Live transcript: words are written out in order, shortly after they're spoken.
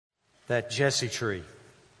that Jesse tree.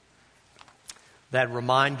 That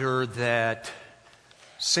reminder that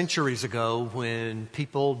centuries ago, when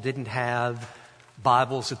people didn't have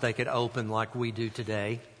Bibles that they could open like we do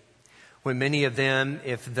today, when many of them,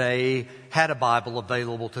 if they had a Bible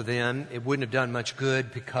available to them, it wouldn't have done much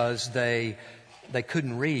good because they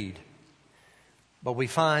couldn't read. But we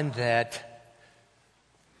find that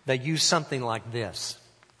they used something like this.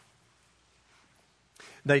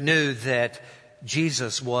 They knew that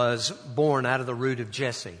Jesus was born out of the root of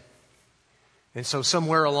Jesse. And so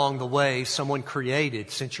somewhere along the way, someone created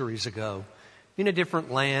centuries ago, in a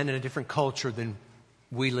different land, in a different culture than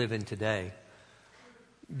we live in today,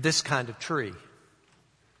 this kind of tree.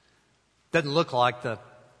 Doesn't look like the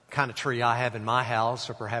kind of tree I have in my house,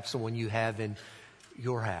 or perhaps the one you have in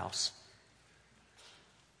your house.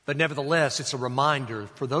 But nevertheless, it's a reminder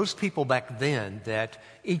for those people back then that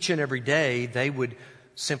each and every day they would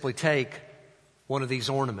simply take one of these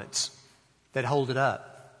ornaments that hold it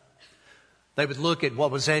up. They would look at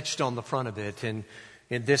what was etched on the front of it, and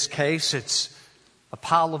in this case, it's a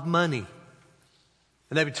pile of money.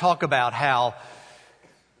 And they would talk about how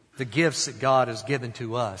the gifts that God has given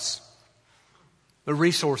to us, the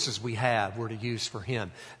resources we have, were to use for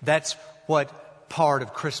Him. That's what part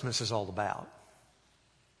of Christmas is all about.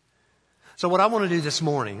 So what I want to do this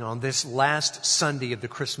morning, on this last Sunday of the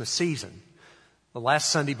Christmas season, the last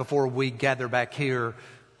Sunday before we gather back here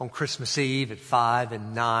on Christmas Eve at 5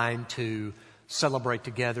 and 9 to celebrate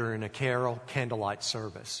together in a carol candlelight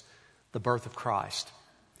service, the birth of Christ,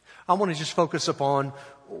 I want to just focus upon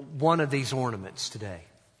one of these ornaments today.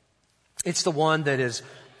 It's the one that is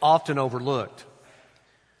often overlooked.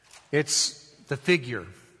 It's the figure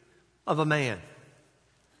of a man.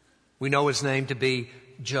 We know his name to be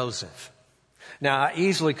Joseph. Now, I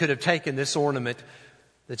easily could have taken this ornament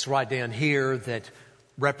that's right down here that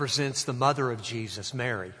represents the mother of Jesus,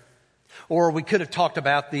 Mary. Or we could have talked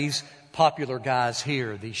about these popular guys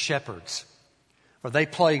here, these shepherds. Or they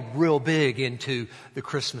played real big into the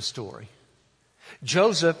Christmas story.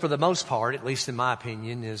 Joseph, for the most part, at least in my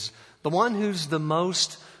opinion, is the one who's the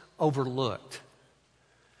most overlooked.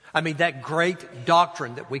 I mean, that great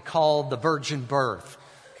doctrine that we call the virgin birth,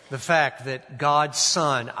 the fact that God's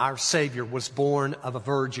Son, our Savior, was born of a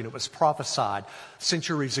virgin. It was prophesied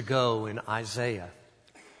centuries ago in Isaiah.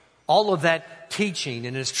 All of that teaching,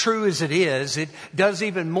 and as true as it is, it does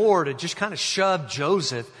even more to just kind of shove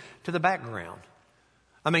Joseph to the background.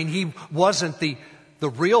 I mean, he wasn't the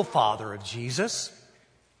real father of Jesus.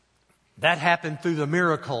 That happened through the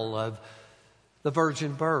miracle of the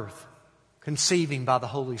virgin birth, conceiving by the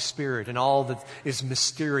Holy Spirit, and all that is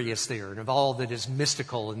mysterious there, and of all that is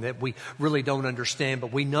mystical and that we really don't understand.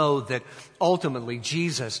 But we know that ultimately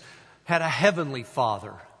Jesus had a heavenly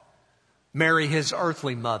father. Mary, his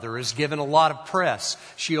earthly mother, is given a lot of press.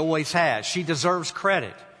 She always has. She deserves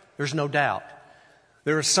credit. There's no doubt.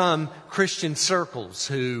 There are some Christian circles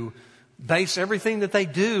who base everything that they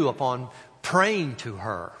do upon praying to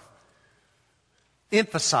her,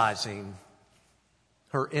 emphasizing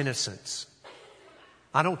her innocence.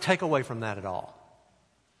 I don't take away from that at all.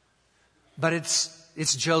 But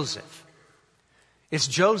it's Joseph. It's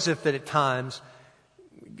Joseph that at times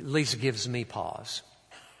at least gives me pause.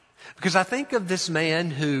 Because I think of this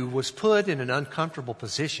man who was put in an uncomfortable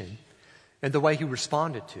position and the way he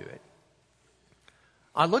responded to it.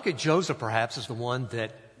 I look at Joseph perhaps as the one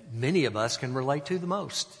that many of us can relate to the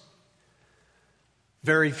most.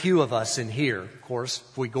 Very few of us in here, of course,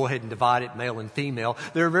 if we go ahead and divide it male and female,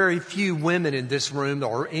 there are very few women in this room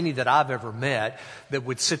or any that I've ever met that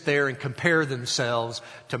would sit there and compare themselves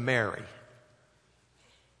to Mary.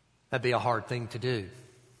 That'd be a hard thing to do.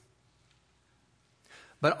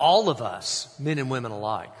 But all of us, men and women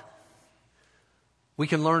alike, we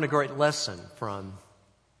can learn a great lesson from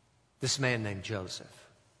this man named Joseph.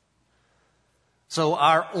 So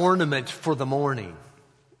our ornament for the morning,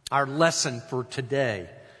 our lesson for today,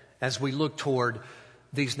 as we look toward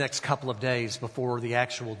these next couple of days before the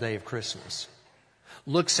actual day of Christmas,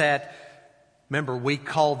 looks at, remember, we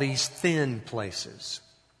call these thin places.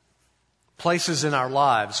 Places in our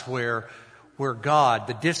lives where God,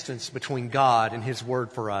 the distance between God and His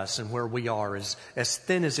Word for us and where we are is as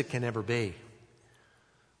thin as it can ever be.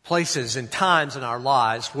 Places and times in our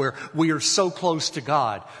lives where we are so close to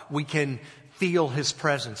God, we can feel His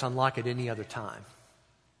presence unlike at any other time.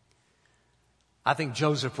 I think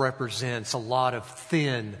Joseph represents a lot of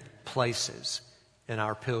thin places in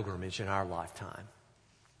our pilgrimage in our lifetime.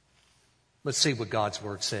 Let's see what God's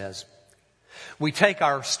Word says. We take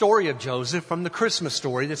our story of Joseph from the Christmas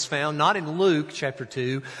story that's found not in Luke chapter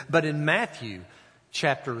 2, but in Matthew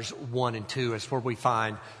chapters 1 and 2 is where we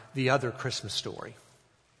find the other Christmas story.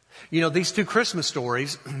 You know, these two Christmas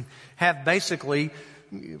stories have basically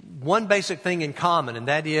one basic thing in common, and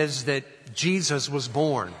that is that Jesus was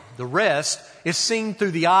born. The rest is seen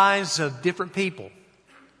through the eyes of different people.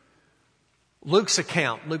 Luke's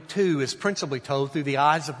account, Luke 2, is principally told through the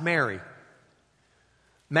eyes of Mary.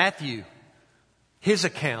 Matthew, his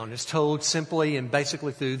account is told simply and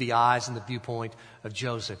basically through the eyes and the viewpoint of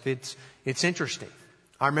Joseph. It's interesting.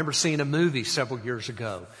 I remember seeing a movie several years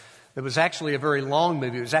ago. It was actually a very long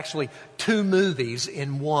movie. It was actually two movies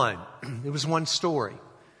in one. It was one story.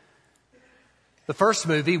 The first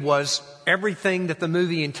movie was everything that the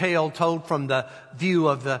movie entailed told from the view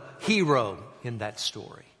of the hero in that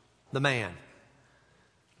story, the man.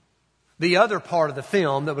 The other part of the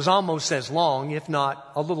film that was almost as long, if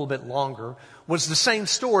not a little bit longer, was the same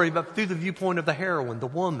story but through the viewpoint of the heroine, the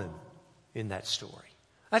woman in that story.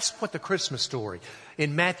 That's what the Christmas story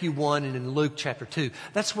in Matthew 1 and in Luke chapter 2,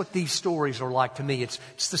 that's what these stories are like to me.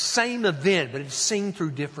 It's the same event, but it's seen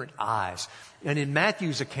through different eyes. And in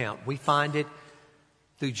Matthew's account, we find it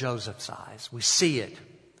through Joseph's eyes. We see it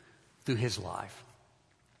through his life.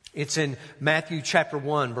 It's in Matthew chapter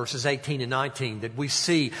 1, verses 18 and 19 that we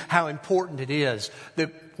see how important it is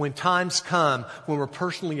that when times come, when we're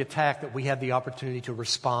personally attacked, that we have the opportunity to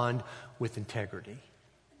respond with integrity.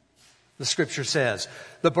 The scripture says,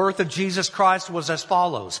 the birth of Jesus Christ was as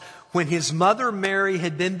follows. When his mother Mary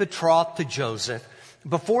had been betrothed to Joseph,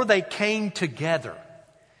 before they came together,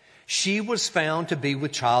 she was found to be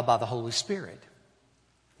with child by the Holy Spirit.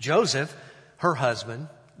 Joseph, her husband,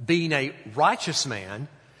 being a righteous man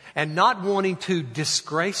and not wanting to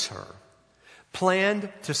disgrace her,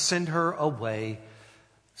 planned to send her away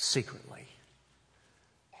secretly.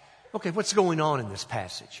 Okay, what's going on in this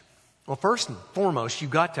passage? Well, first and foremost, you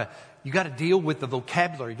got to deal with the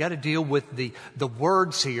vocabulary. You got to deal with the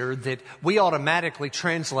words here that we automatically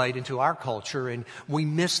translate into our culture, and we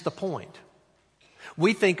miss the point.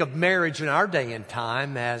 We think of marriage in our day and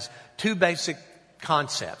time as two basic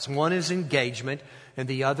concepts. One is engagement, and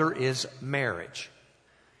the other is marriage.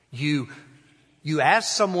 You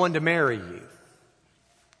ask someone to marry you.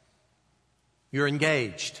 You're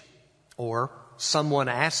engaged. Or someone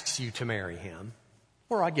asks you to marry him.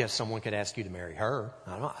 Or I guess someone could ask you to marry her.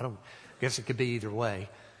 I don't guess it could be either way.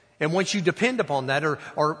 And once you depend upon that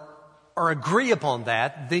or agree upon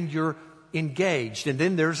that, then you're engaged. And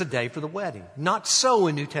then there's a day for the wedding. Not so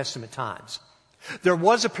in New Testament times. There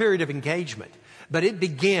was a period of engagement, but it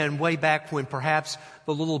began way back when perhaps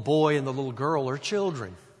the little boy and the little girl are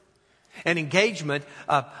children. An engagement,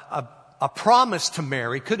 a promise to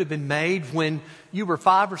marry could have been made when you were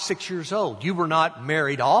 5 or 6 years old. You were not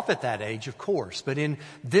married off at that age, of course, but in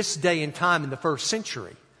this day and time in the first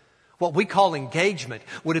century, what we call engagement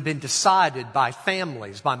would have been decided by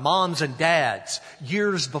families, by moms and dads,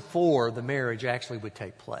 years before the marriage actually would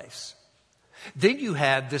take place. Then you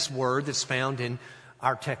have this word that's found in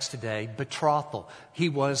our text today, betrothal.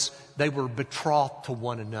 They were betrothed to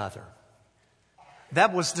one another.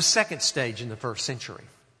 That was the second stage in the first century.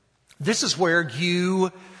 This is where you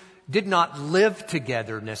did not live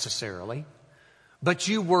together necessarily, but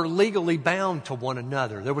you were legally bound to one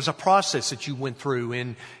another. There was a process that you went through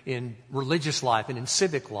in religious life and in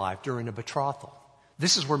civic life during a betrothal.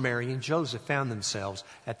 This is where Mary and Joseph found themselves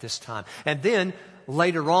at this time. And then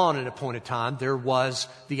later on at a point in time, there was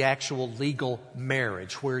the actual legal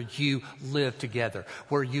marriage where you lived together,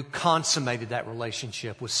 where you consummated that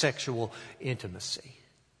relationship with sexual intimacy.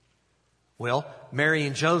 Well, Mary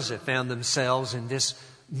and Joseph found themselves in this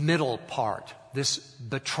middle part, this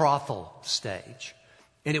betrothal stage.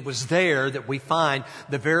 And it was there that we find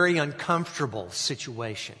the very uncomfortable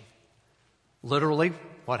situation. Literally,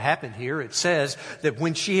 what happened here, it says that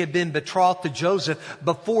when she had been betrothed to Joseph,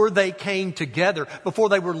 before they came together, before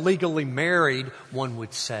they were legally married, one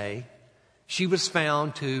would say, she was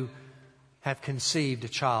found to have conceived a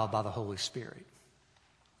child by the Holy Spirit.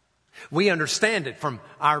 We understand it from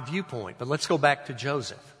our viewpoint, but let's go back to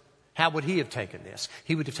Joseph. How would he have taken this?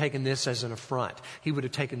 He would have taken this as an affront. He would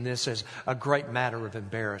have taken this as a great matter of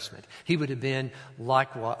embarrassment. He would have been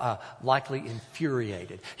likely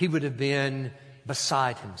infuriated. He would have been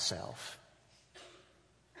beside himself.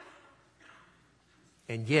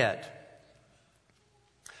 And yet,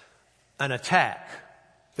 an attack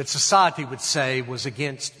that society would say was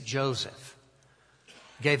against Joseph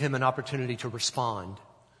gave him an opportunity to respond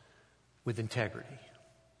with integrity.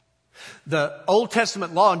 The Old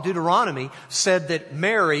Testament law in Deuteronomy said that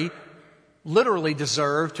Mary literally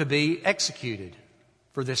deserved to be executed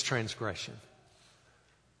for this transgression,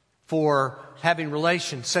 for having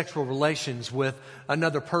sexual relations with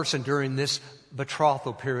another person during this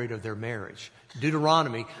betrothal period of their marriage.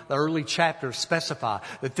 Deuteronomy, the early chapters specify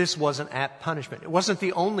that this was an apt punishment. It wasn't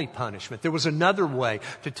the only punishment. There was another way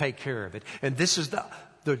to take care of it. And this is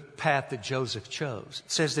the path that Joseph chose.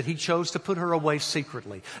 It says that he chose to put her away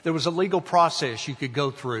secretly. There was a legal process you could go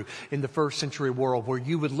through in the first century world where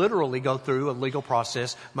you would literally go through a legal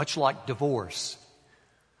process much like divorce.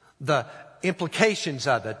 The implications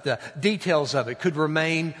of it, the details of it could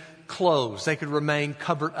remain closed. They could remain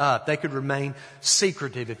covered up. They could remain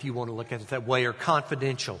secretive, if you want to look at it that way, or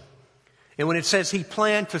confidential. And when it says he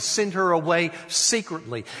planned to send her away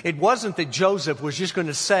secretly, it wasn't that Joseph was just going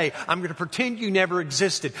to say, I'm going to pretend you never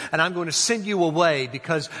existed and I'm going to send you away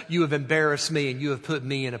because you have embarrassed me and you have put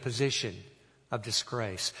me in a position of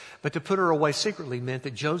disgrace. But to put her away secretly meant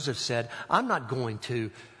that Joseph said, I'm not going to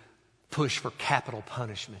push for capital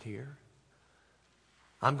punishment here.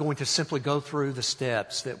 I'm going to simply go through the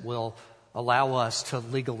steps that will allow us to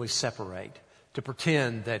legally separate, to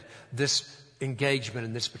pretend that this engagement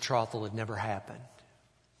and this betrothal had never happened.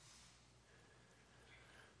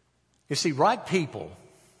 You see, right people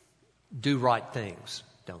do right things,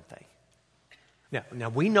 don't they? Now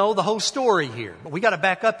we know the whole story here, but we got to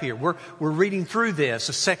back up here. We're reading through this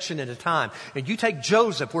a section at a time. And you take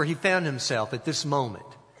Joseph where he found himself at this moment.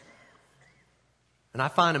 And I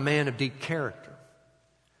find a man of deep character.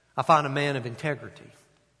 I find a man of integrity.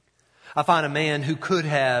 I find a man who could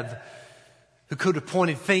have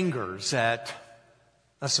pointed fingers at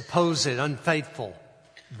a supposed unfaithful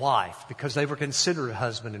wife because they were considered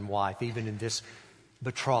husband and wife even in this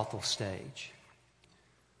betrothal stage.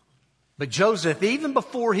 But Joseph, even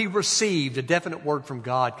before he received a definite word from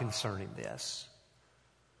God concerning this,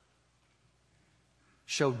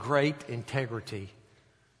 showed great integrity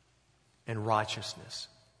and righteousness.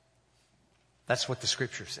 That's what the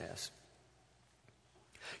Scripture says.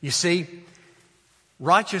 You see,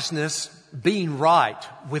 righteousness, being right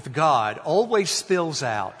with God, always spills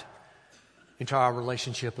out into our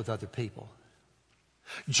relationship with other people.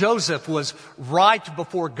 Joseph was right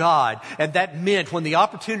before God, and that meant when the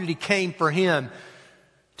opportunity came for him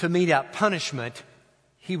to mete out punishment,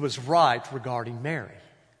 he was right regarding Mary.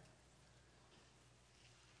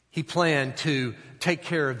 He planned to take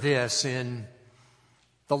care of this in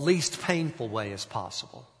the least painful way as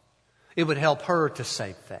possible. It would help her to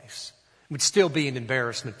save face. It would still be an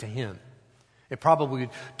embarrassment to him. It probably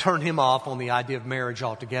would turn him off on the idea of marriage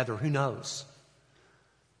altogether. Who knows?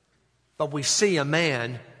 But we see a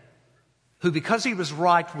man who, because he was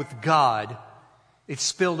right with God, it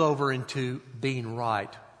spilled over into being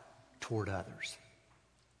right toward others.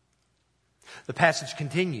 The passage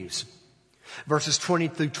continues. Verses 20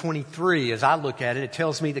 through 23, as I look at it, it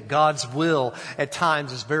tells me that God's will at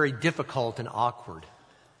times is very difficult and awkward.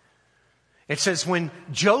 It says, when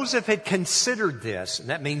Joseph had considered this, and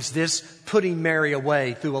that means this putting Mary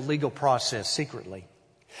away through a legal process secretly,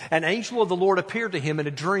 an angel of the Lord appeared to him in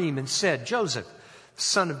a dream and said, Joseph,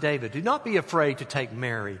 son of David, do not be afraid to take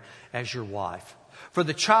Mary as your wife, for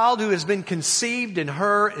the child who has been conceived in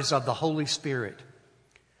her is of the Holy Spirit.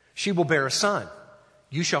 She will bear a son.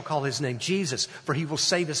 You shall call his name Jesus, for he will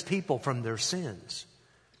save his people from their sins.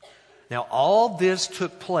 Now, all this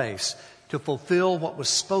took place to fulfill what was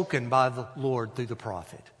spoken by the Lord through the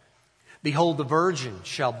prophet. Behold, the virgin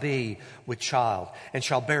shall be with child and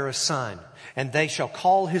shall bear a son, and they shall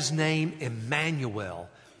call his name Emmanuel,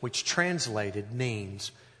 which translated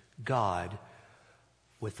means God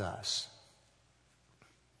with us.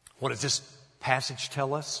 What does this passage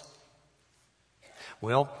tell us?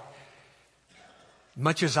 Well,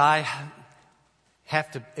 much as I have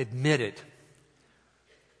to admit it,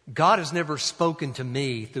 God has never spoken to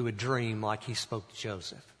me through a dream like he spoke to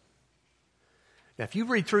Joseph. Now, if you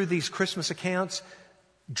read through these Christmas accounts,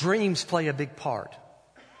 dreams play a big part.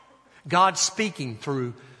 God speaking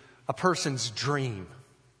through a person's dream.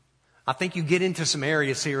 I think you get into some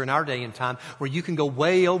areas here in our day and time where you can go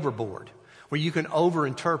way overboard, where you can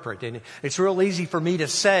overinterpret. And it's real easy for me to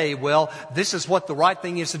say, well, this is what the right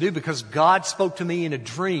thing is to do because God spoke to me in a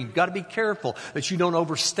dream. You've got to be careful that you don't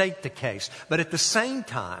overstate the case. But at the same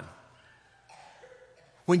time,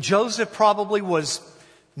 when Joseph probably was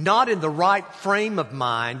not in the right frame of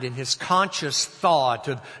mind in his conscious thought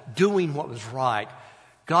of doing what was right,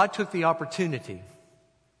 God took the opportunity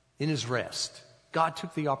in his rest. God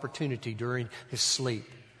took the opportunity during his sleep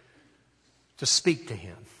to speak to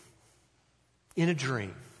him in a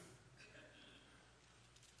dream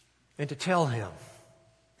and to tell him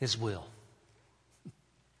his will.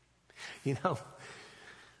 You know,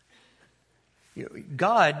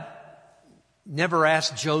 God never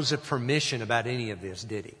asked Joseph permission about any of this,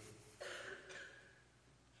 did he?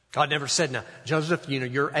 God never said, now, Joseph,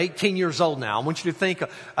 you're 18 years old now. I want you to think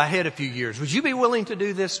ahead a few years. Would you be willing to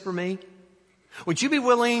do this for me? Would you be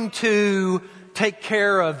willing to take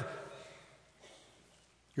care of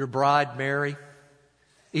your bride, Mary,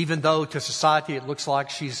 even though to society it looks like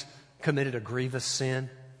she's committed a grievous sin?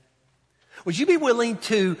 Would you be willing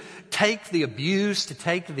to take the abuse, to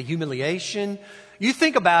take the humiliation? You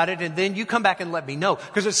think about it and then you come back and let me know.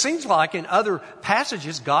 Because it seems like in other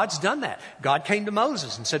passages, God's done that. God came to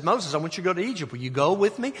Moses and said, Moses, I want you to go to Egypt. Will you go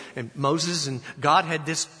with me? And Moses and God had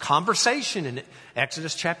this conversation in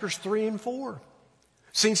Exodus chapters 3 and 4.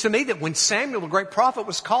 Seems to me that when Samuel, the great prophet,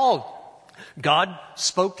 was called, God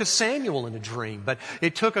spoke to Samuel in a dream. But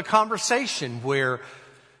it took a conversation where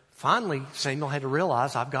finally Samuel had to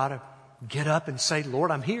realize, I've got to get up and say,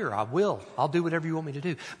 Lord, I'm here. I will. I'll do whatever you want me to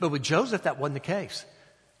do. But with Joseph, that wasn't the case.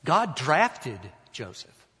 God drafted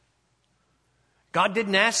Joseph. God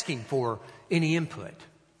didn't ask him for any input.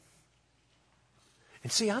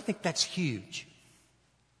 And see, I think that's huge.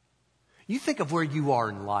 You think of where you are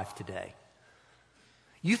in life today.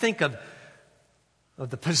 You think of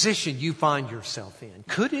the position you find yourself in.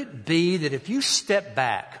 Could it be that if you step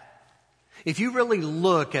back, if you really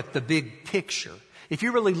look at the big picture, if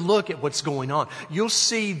you really look at what's going on, you'll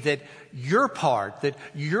see that your part, that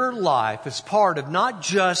your life is part of not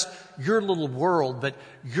just your little world, but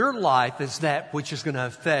your life is that which is going to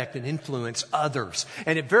affect and influence others.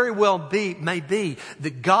 And it very well may be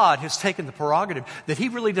that God has taken the prerogative that He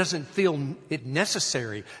really doesn't feel it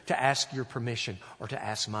necessary to ask your permission or to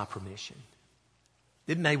ask my permission.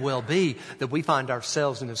 It may well be that we find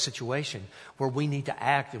ourselves in a situation where we need to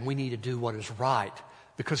act and we need to do what is right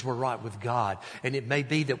because we're right with God. And it may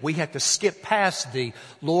be that we have to skip past the,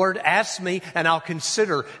 Lord, ask me and I'll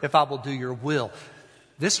consider if I will do your will.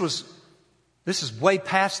 This is way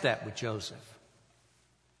past that with Joseph.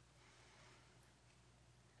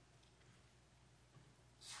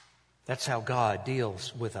 That's how God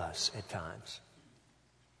deals with us at times.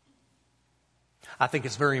 I think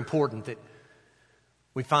it's very important that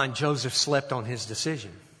we find Joseph slept on his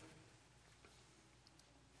decision.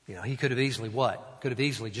 He could have easily what? Could have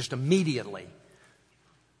easily just immediately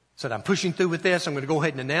said, I'm pushing through with this. I'm going to go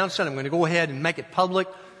ahead and announce it. I'm going to go ahead and make it public,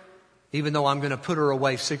 even though I'm going to put her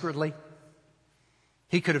away secretly.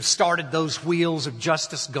 He could have started those wheels of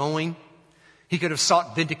justice going. He could have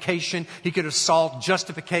sought vindication. He could have sought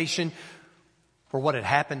justification for what had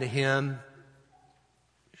happened to him,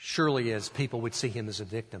 surely as people would see him as a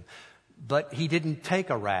victim. But he didn't take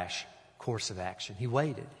a rash course of action. He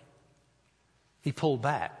waited. He pulled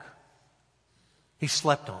back. He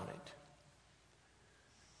slept on it.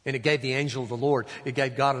 And it gave the angel of the Lord, it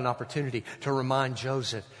gave God an opportunity to remind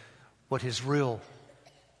Joseph what his real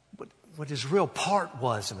part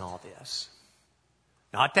was in all this.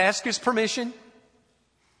 Not to ask his permission.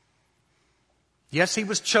 Yes, he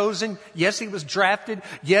was chosen. Yes, he was drafted.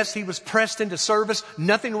 Yes, he was pressed into service.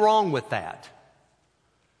 Nothing wrong with that.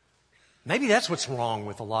 Maybe that's what's wrong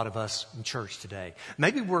with a lot of us in church today.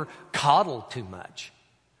 Maybe we're coddled too much.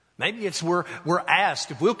 Maybe it's we're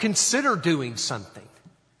asked if we'll consider doing something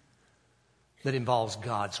that involves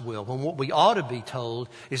God's will. When what we ought to be told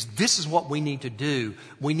is this is what we need to do.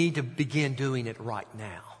 We need to begin doing it right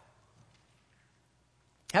now.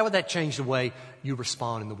 How would that change the way you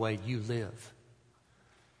respond and the way you live?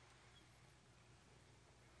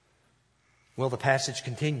 Well, the passage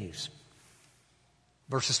continues.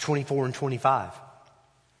 Verses 24 and 25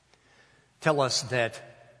 tell us that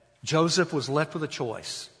Joseph was left with a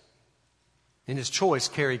choice, and his choice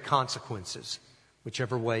carried consequences,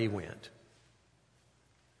 whichever way he went.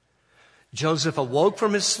 Joseph awoke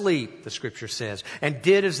from his sleep, the scripture says, and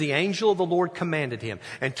did as the angel of the Lord commanded him,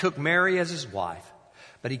 and took Mary as his wife.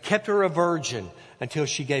 But he kept her a virgin until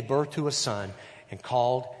she gave birth to a son, and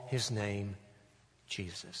called his name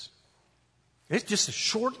Jesus. It's just a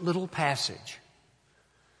short little passage.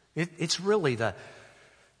 It's really the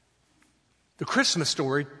Christmas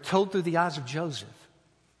story told through the eyes of Joseph.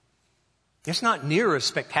 It's not near as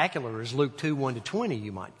spectacular as Luke 2, 1-20,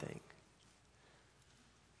 you might think.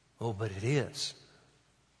 Oh, but it is.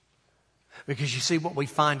 Because you see what we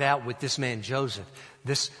find out with this man Joseph,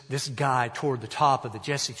 this guy toward the top of the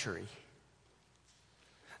Jesse tree.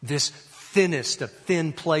 This thinnest of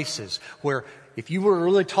thin places where if you were to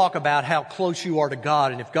really talk about how close you are to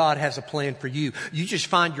God and if God has a plan for you, you just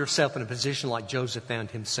find yourself in a position like Joseph found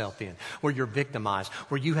himself in, where you're victimized,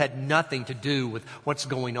 where you had nothing to do with what's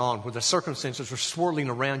going on, where the circumstances are swirling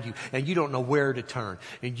around you and you don't know where to turn.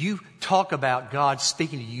 And you talk about God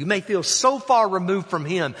speaking to you. You may feel so far removed from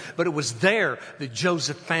Him, but it was there that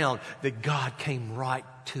Joseph found that God came right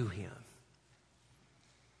to him.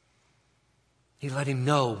 He let him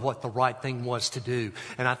know what the right thing was to do.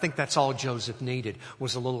 And I think that's all Joseph needed,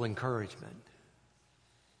 was a little encouragement,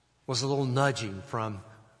 was a little nudging from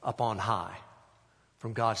up on high,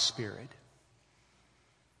 from God's Spirit,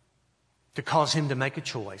 to cause him to make a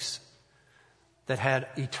choice that had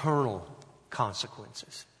eternal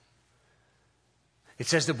consequences. It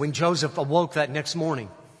says that when Joseph awoke that next morning,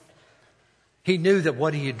 he knew that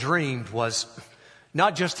what he had dreamed was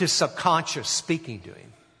not just his subconscious speaking to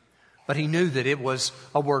him, but he knew that it was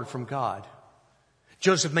a word from God.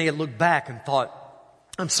 Joseph may have looked back and thought,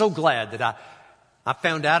 I'm so glad that I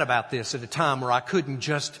found out about this at a time where I couldn't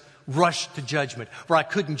just rush to judgment, where I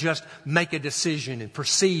couldn't just make a decision and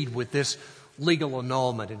proceed with this legal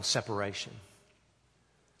annulment and separation.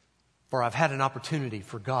 For I've had an opportunity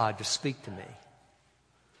for God to speak to me.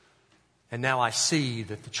 And now I see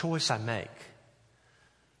that the choice I make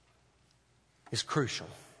is crucial.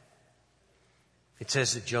 It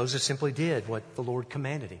says that Joseph simply did what the Lord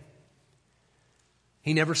commanded him.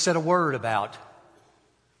 He never said a word about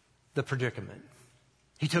the predicament.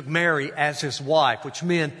 He took Mary as his wife, which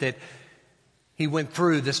meant that he went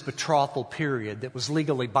through this betrothal period that was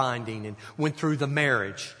legally binding and went through the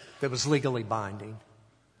marriage that was legally binding.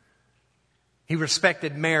 He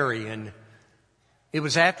respected Mary, and it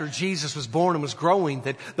was after Jesus was born and was growing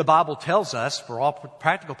that the Bible tells us, for all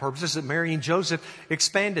practical purposes, that Mary and Joseph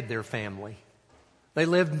expanded their family. They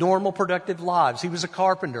lived normal, productive lives. He was a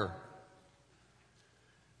carpenter.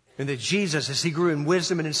 And that Jesus, as he grew in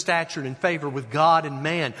wisdom and in stature and in favor with God and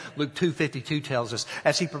man, Luke 2:52 tells us,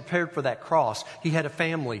 as he prepared for that cross, he had a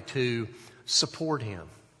family to support him.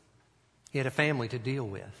 He had a family to deal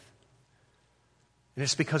with. And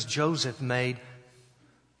it's because Joseph made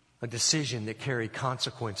a decision that carried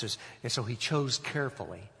consequences. And so he chose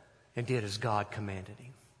carefully and did as God commanded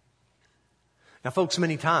him. Now, folks,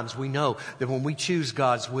 many times we know that when we choose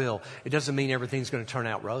God's will, it doesn't mean everything's going to turn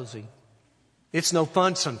out rosy. It's no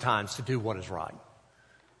fun sometimes to do what is right.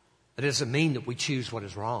 It doesn't mean that we choose what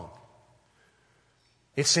is wrong.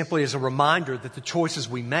 It simply is a reminder that the choices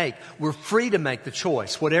we make, we're free to make the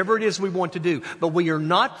choice, whatever it is we want to do, but we are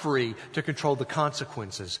not free to control the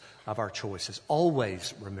consequences of our choices.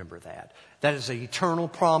 Always remember that. That is an eternal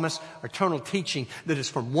promise, eternal teaching that is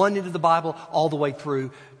from one end of the Bible all the way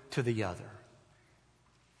through to the other.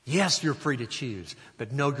 Yes, you're free to choose,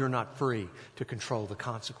 but no, you're not free to control the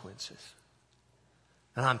consequences.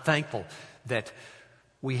 And I'm thankful that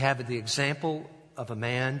we have the example of a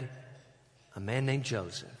man named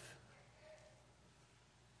Joseph,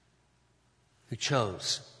 who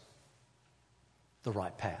chose the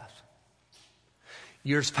right path.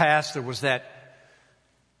 Years past, there was that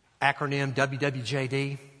acronym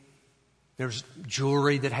WWJD. There's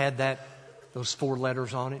jewelry that had those 4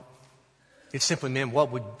 letters on it. It simply meant,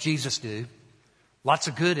 what would Jesus do? Lots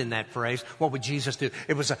of good in that phrase. What would Jesus do?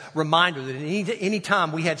 It was a reminder that any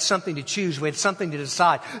time we had something to choose, we had something to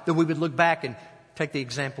decide, that we would look back and take the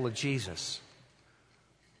example of Jesus.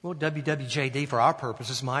 Well, WWJD for our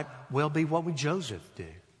purposes might well be, what would Joseph do?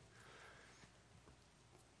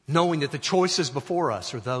 Knowing that the choices before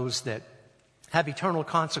us are those that have eternal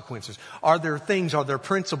consequences. Are there things, are there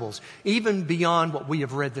principles, even beyond what we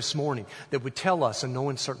have read this morning, that would tell us in no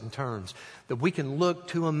uncertain terms that we can look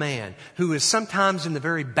to a man who is sometimes in the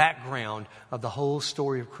very background of the whole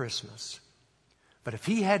story of Christmas. But if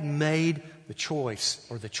he had made the choice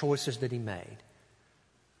or the choices that he made,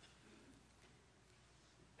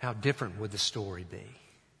 how different would the story be?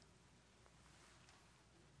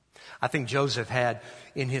 I think Joseph had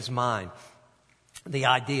in his mind the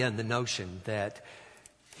idea and the notion that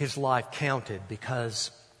his life counted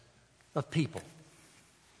because of people,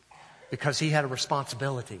 because he had a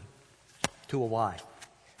responsibility to a wife,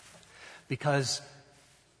 because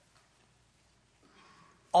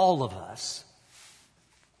all of us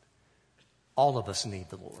need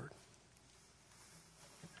the Lord.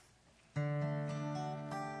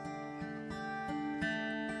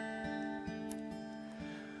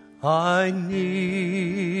 I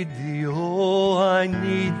need thee, oh, I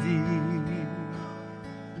need thee.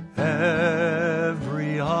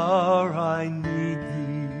 Every hour I need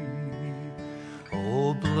thee.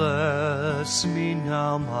 Oh, bless me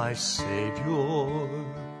now, my Savior.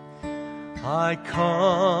 I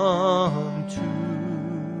come to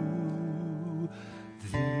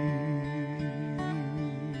thee.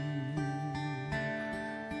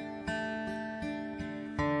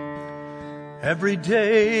 Every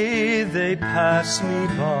day they pass me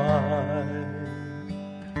by,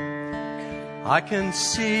 I can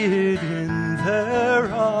see it in their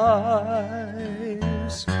eyes.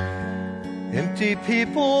 Empty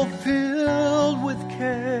people filled with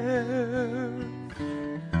care,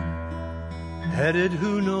 headed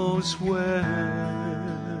who knows where.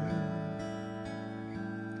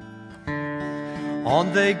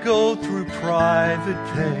 On they go through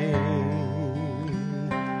private pain,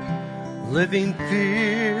 living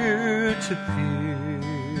fear to fear.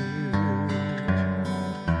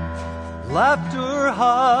 Laughter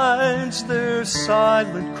hides their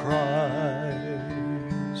silent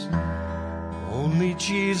cries. Only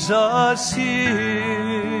Jesus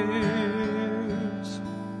hears.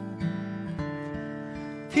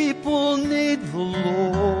 People need the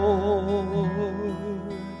Lord.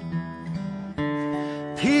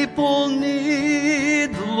 People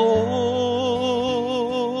need the Lord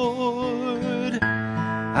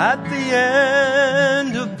at the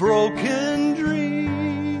end of broken dreams.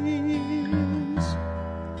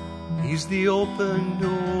 He's the open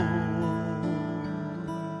door.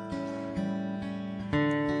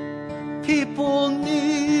 People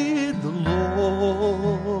need the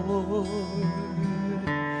Lord.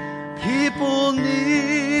 People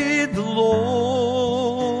need the Lord.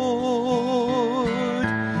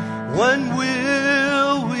 When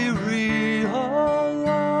will we realize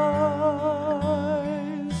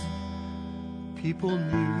people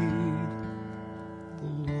need the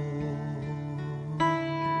Lord?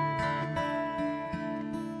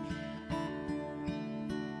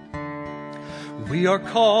 We are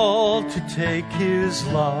called to take His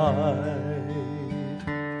light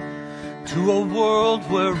to a world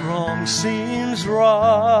where wrong seems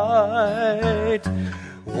right.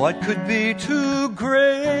 What could be too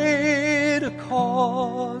great a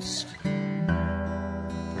cost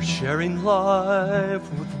for sharing life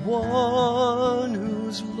with one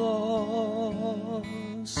who's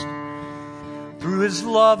lost? Through His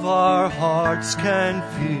love our hearts can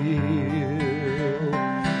feel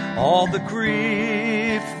all the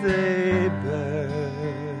grief they bear.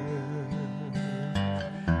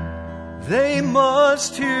 They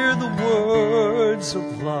must hear the words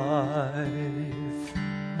of life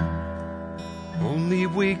only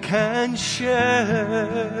we can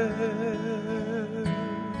share.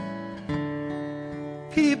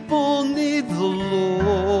 People need the Lord.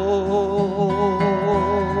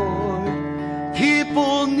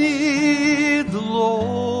 People need the Lord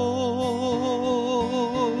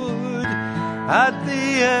at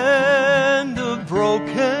the end of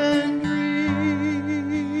broken dreams.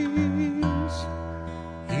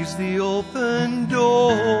 He's the open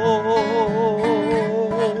door.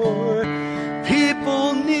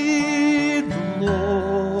 People need the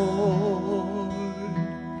Lord.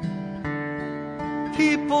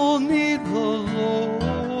 People need the Lord.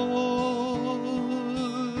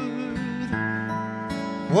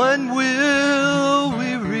 When will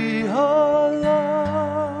we realize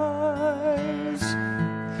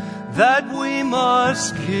that we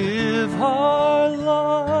must give our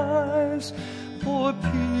lives for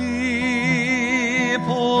people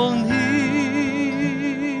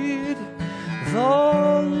need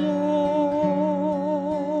the Lord.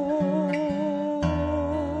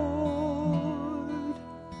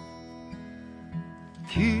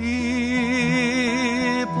 People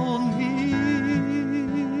need.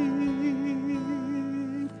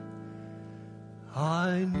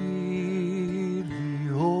 I need thee,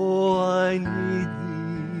 oh, I need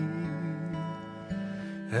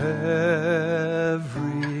thee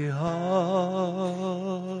every hour.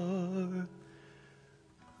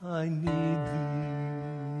 I need thee.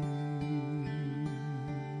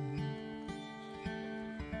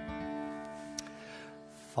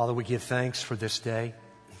 Father, we give thanks for this day.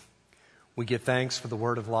 We give thanks for the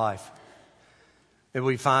word of life that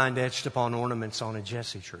we find etched upon ornaments on a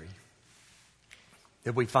Jesse tree,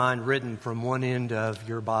 that we find written from one end of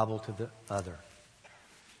your Bible to the other.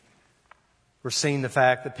 We're seeing the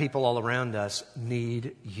fact that people all around us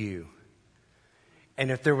need you. And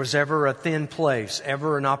if there was ever a thin place,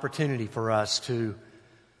 ever an opportunity for us to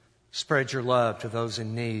spread your love to those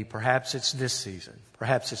in need, perhaps it's this season.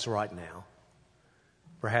 Perhaps it's right now.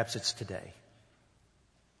 Perhaps it's today.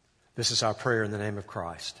 This is our prayer in the name of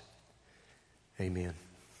Christ. Amen.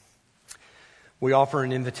 We offer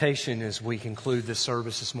an invitation as we conclude this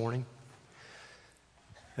service this morning.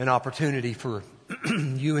 An opportunity for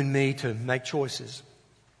you and me to make choices.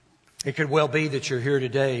 It could well be that you're here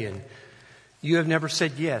today and you have never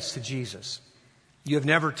said yes to Jesus. You have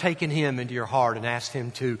never taken Him into your heart and asked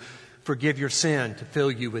Him to forgive your sin, to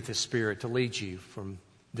fill you with His Spirit, to lead you from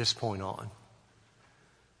this point on.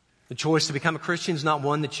 The choice to become a Christian is not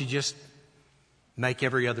one that you just make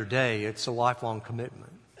every other day. It's a lifelong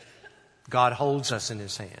commitment. God holds us in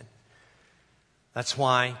His hand. That's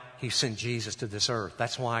why He sent Jesus to this earth.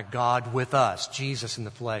 That's why God with us, Jesus in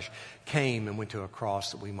the flesh, came and went to a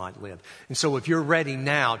cross that we might live. And so if you're ready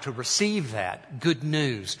now to receive that good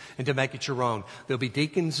news and to make it your own, there'll be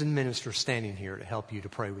deacons and ministers standing here to help you, to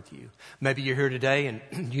pray with you. Maybe you're here today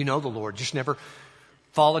and you know the Lord, just never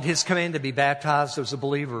followed His command to be baptized as a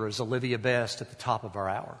believer, as Olivia Best at the top of our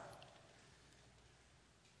hour.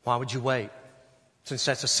 Why would you wait? Since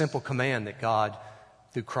that's a simple command that God,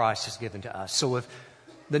 through Christ, has given to us. So if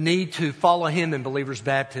the need to follow Him in believer's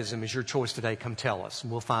baptism is your choice today, come tell us.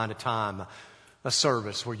 And we'll find a time, a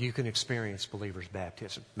service where you can experience believer's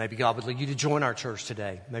baptism. Maybe God would lead you to join our church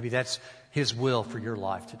today. Maybe that's His will for your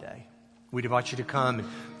life today. We'd invite you to come and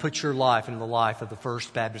put your life into the life of the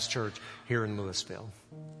First Baptist Church here in Louisville.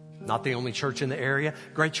 Not the only church in the area.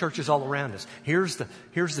 Great churches all around us. Here's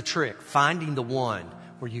the trick. Finding the one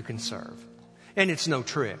where you can serve. And it's no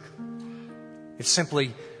trick. It's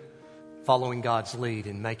simply following God's lead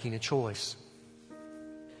and making a choice.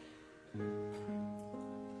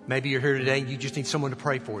 Maybe you're here today and you just need someone to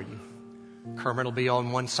pray for you. Kermit will be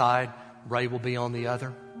on one side. Ray will be on the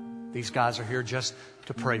other. These guys are here just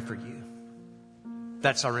to pray for you.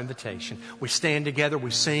 That's our invitation. We stand together,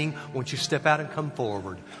 we sing. Won't you step out and come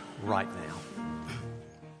forward right now?